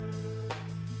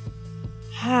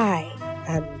Hi,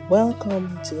 and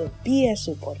welcome to the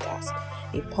BSO podcast,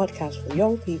 a podcast for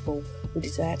young people who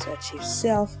desire to achieve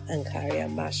self and career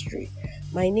mastery.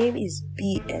 My name is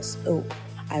BSO.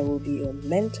 I will be your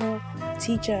mentor,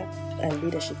 teacher, and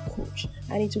leadership coach,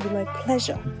 and it will be my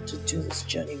pleasure to do this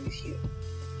journey with you.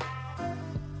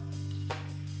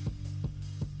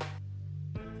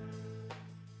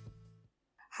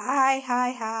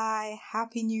 Hi.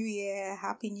 Happy New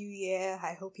Year.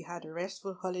 I hope you had a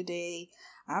restful holiday.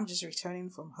 I'm just returning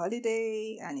from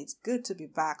holiday and it's good to be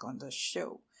back on the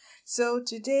show. So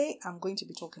today I'm going to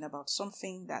be talking about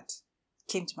something that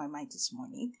came to my mind this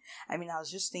morning. I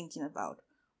was just thinking about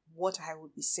what I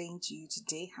would be saying to you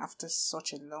today after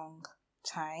such a long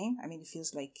time. It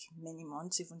feels like many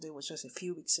months, even though it was just a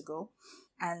few weeks ago.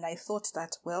 And I thought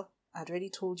that, I'd already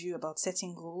told you about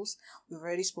setting goals. We've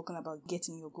already spoken about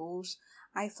getting your goals.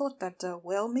 I thought that,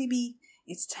 maybe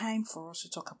it's time for us to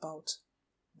talk about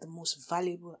the most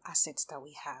valuable assets that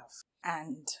we have.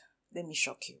 And let me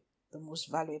shock you. The most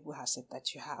valuable asset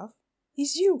that you have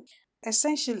is you.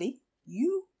 Essentially,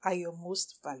 you are your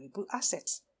most valuable asset.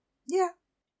 Yeah.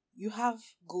 You have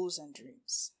goals and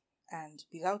dreams. And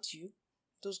without you,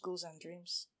 those goals and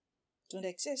dreams don't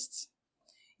exist.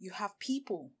 You have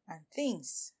people and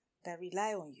things that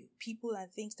rely on you, people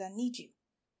and things that need you.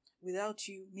 Without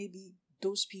you, maybe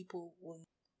those people won't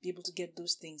be able to get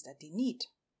those things that they need.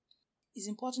 It's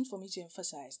important for me to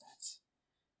emphasize that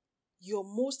your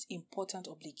most important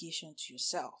obligation to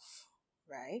yourself,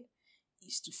 right,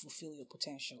 is to fulfill your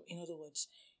potential. In other words,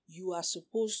 you are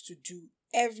supposed to do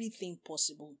everything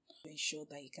possible to ensure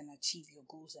that you can achieve your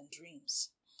goals and dreams.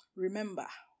 Remember,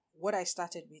 what I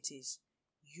started with is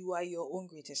you are your own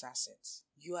greatest asset.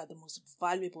 You are the most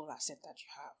valuable asset that you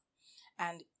have.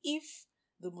 And if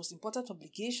the most important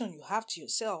obligation you have to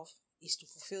yourself is to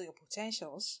fulfill your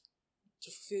potentials, to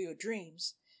fulfill your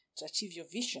dreams, to achieve your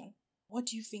vision, what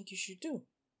do you think you should do?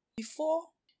 Before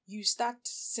you start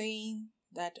saying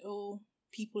that,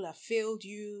 people have failed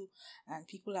you and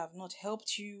people have not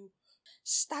helped you,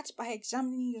 start by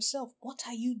examining yourself. What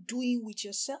are you doing with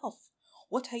yourself?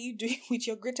 What are you doing with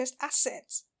your greatest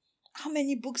assets? How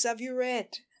many books have you read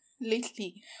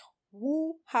lately?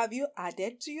 Who have you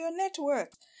added to your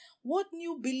network? What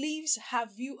new beliefs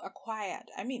have you acquired?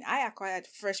 I acquired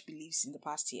fresh beliefs in the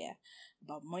past year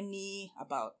about money,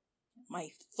 about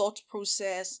my thought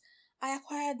process. I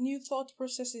acquired new thought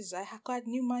processes. I acquired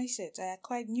new mindsets. I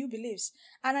acquired new beliefs.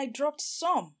 And I dropped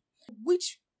some.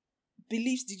 Which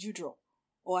beliefs did you drop?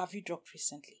 Or have you dropped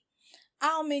recently?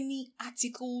 How many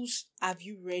articles have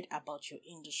you read about your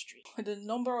industry? The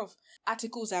number of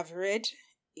articles I've read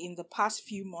in the past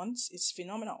few months is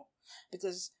phenomenal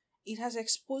because it has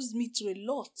exposed me to a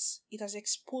lot. It has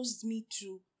exposed me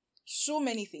to so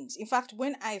many things. In fact,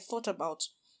 when I thought about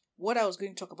what I was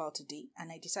going to talk about today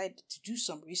and I decided to do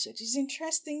some research, it's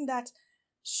interesting that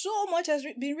so much has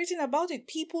been written about it.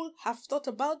 People have thought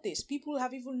about this. People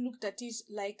have even looked at it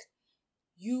like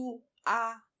you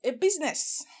are a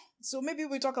business. So maybe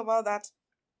we'll talk about that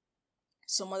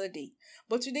some other day.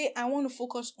 But today I want to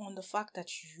focus on the fact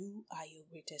that you are your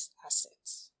greatest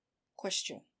asset.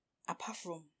 Question. Apart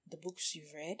from the books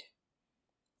you've read,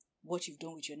 what you've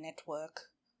done with your network,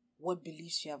 what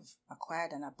beliefs you have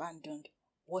acquired and abandoned,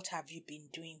 what have you been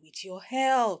doing with your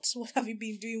health? What have you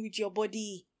been doing with your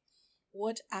body?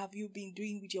 What have you been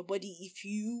doing with your body? If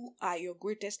you are your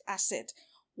greatest asset,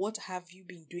 what have you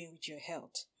been doing with your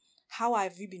health? How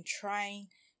have you been trying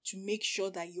to make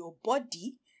sure that your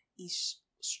body is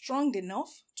strong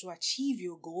enough to achieve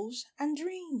your goals and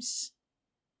dreams?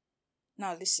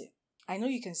 Now listen, I know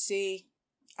you can say,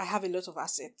 I have a lot of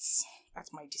assets at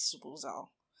my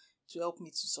disposal to help me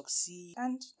to succeed.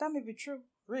 And that may be true,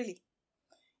 really.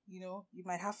 You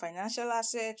might have financial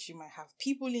assets, you might have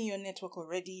people in your network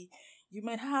already, you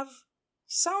might have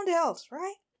sound health,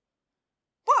 right?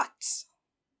 But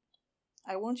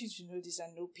I want you to know this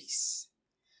and know peace.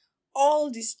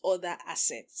 All these other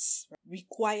assets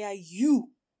require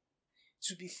you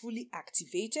to be fully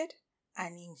activated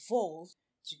and involved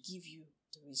to give you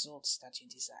the results that you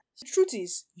desire. The truth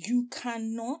is, you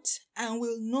cannot and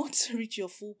will not reach your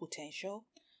full potential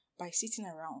by sitting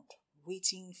around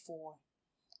waiting for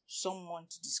someone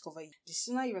to discover you. The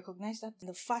sooner you recognize that,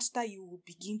 the faster you will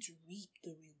begin to reap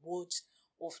the rewards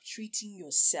of treating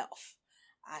yourself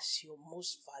as your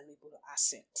most valuable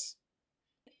asset.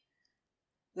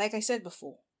 Like I said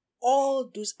before, all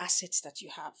those assets that you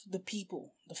have, the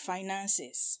people, the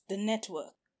finances, the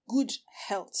network, good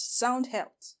health, sound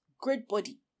health, great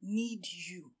body, need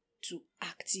you to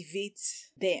activate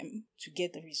them to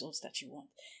get the results that you want.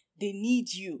 They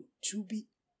need you to be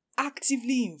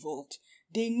actively involved.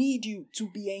 They need you to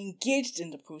be engaged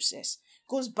in the process.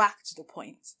 Goes back to the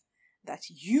point that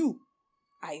you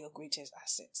are your greatest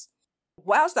asset.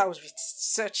 Whilst I was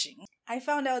researching, I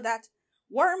found out that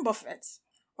Warren Buffett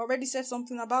already said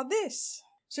something about this.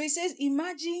 So he says,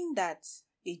 imagine that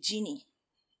a genie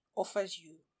offers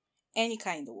you any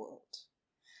car in the world.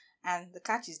 And the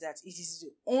catch is that it is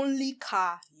the only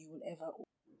car you will ever own.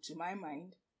 To my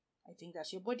mind, I think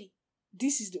that's your body.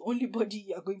 This is the only body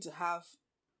you are going to have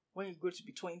when you grow to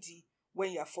be 20,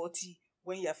 when you are 40,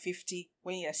 when you are 50,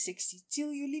 when you are 60,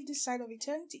 till you leave this side of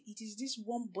eternity. It is this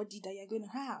one body that you are going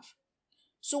to have.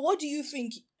 So what do you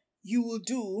think you will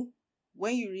do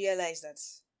when you realize that,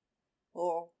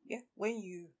 when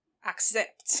you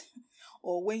accept,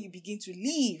 or when you begin to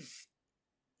live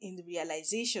in the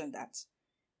realization that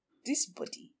this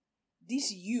body,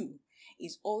 this you,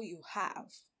 is all you have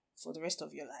for the rest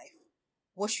of your life?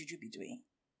 What should you be doing?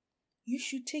 You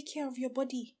should take care of your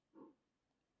body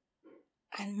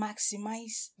and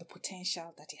maximize the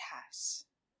potential that it has.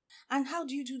 And how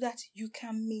do you do that? You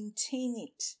can maintain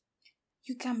it.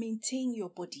 You can maintain your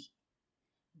body.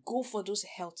 Go for those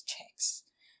health checks.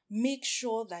 Make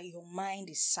sure that your mind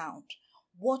is sound.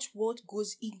 Watch what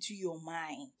goes into your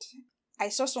mind. I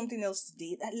saw something else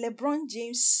today that LeBron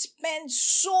James spends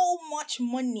so much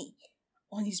money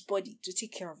on his body to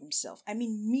take care of himself. I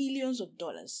mean, millions of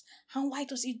dollars. And why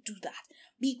does he do that?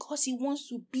 Because he wants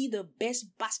to be the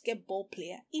best basketball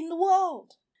player in the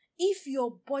world. If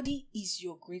your body is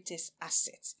your greatest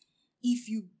asset, if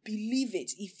you believe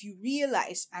it, if you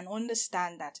realize and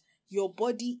understand that your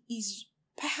body is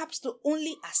perhaps the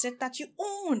only asset that you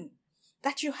own,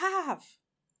 that you have,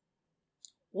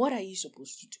 what are you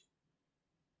supposed to do?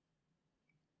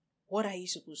 What are you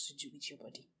supposed to do with your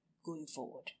body going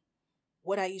forward?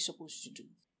 What are you supposed to do?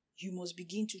 You must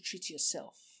begin to treat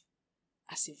yourself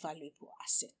as a valuable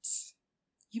asset.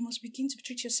 You must begin to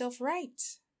treat yourself right.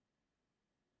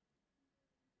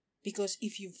 Because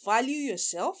if you value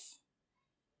yourself,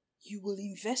 you will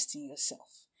invest in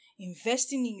yourself.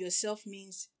 Investing in yourself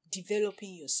means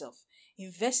developing yourself.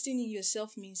 Investing in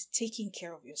yourself means taking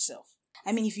care of yourself.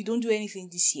 I mean, if you don't do anything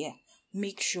this year,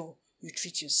 make sure you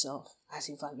treat yourself as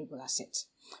a valuable asset.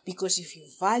 Because if you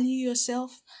value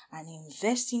yourself and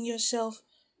invest in yourself,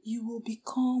 you will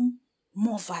become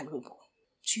more valuable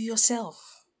to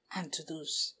yourself and to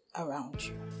those around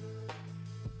you.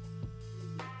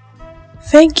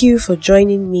 Thank you for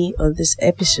joining me on this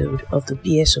episode of the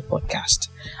BSO podcast.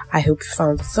 I hope you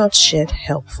found the thoughts shared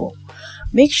helpful.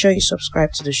 Make sure you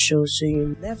subscribe to the show so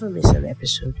you never miss an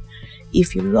episode.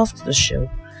 If you loved the show,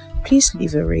 please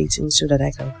leave a rating so that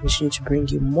I can continue to bring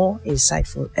you more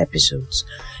insightful episodes.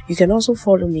 You can also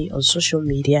follow me on social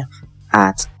media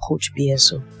at Coach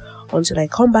BSO. Until I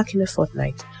come back in a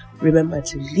fortnight, remember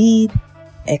to lead,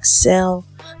 excel,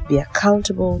 be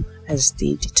accountable, and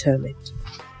stay determined.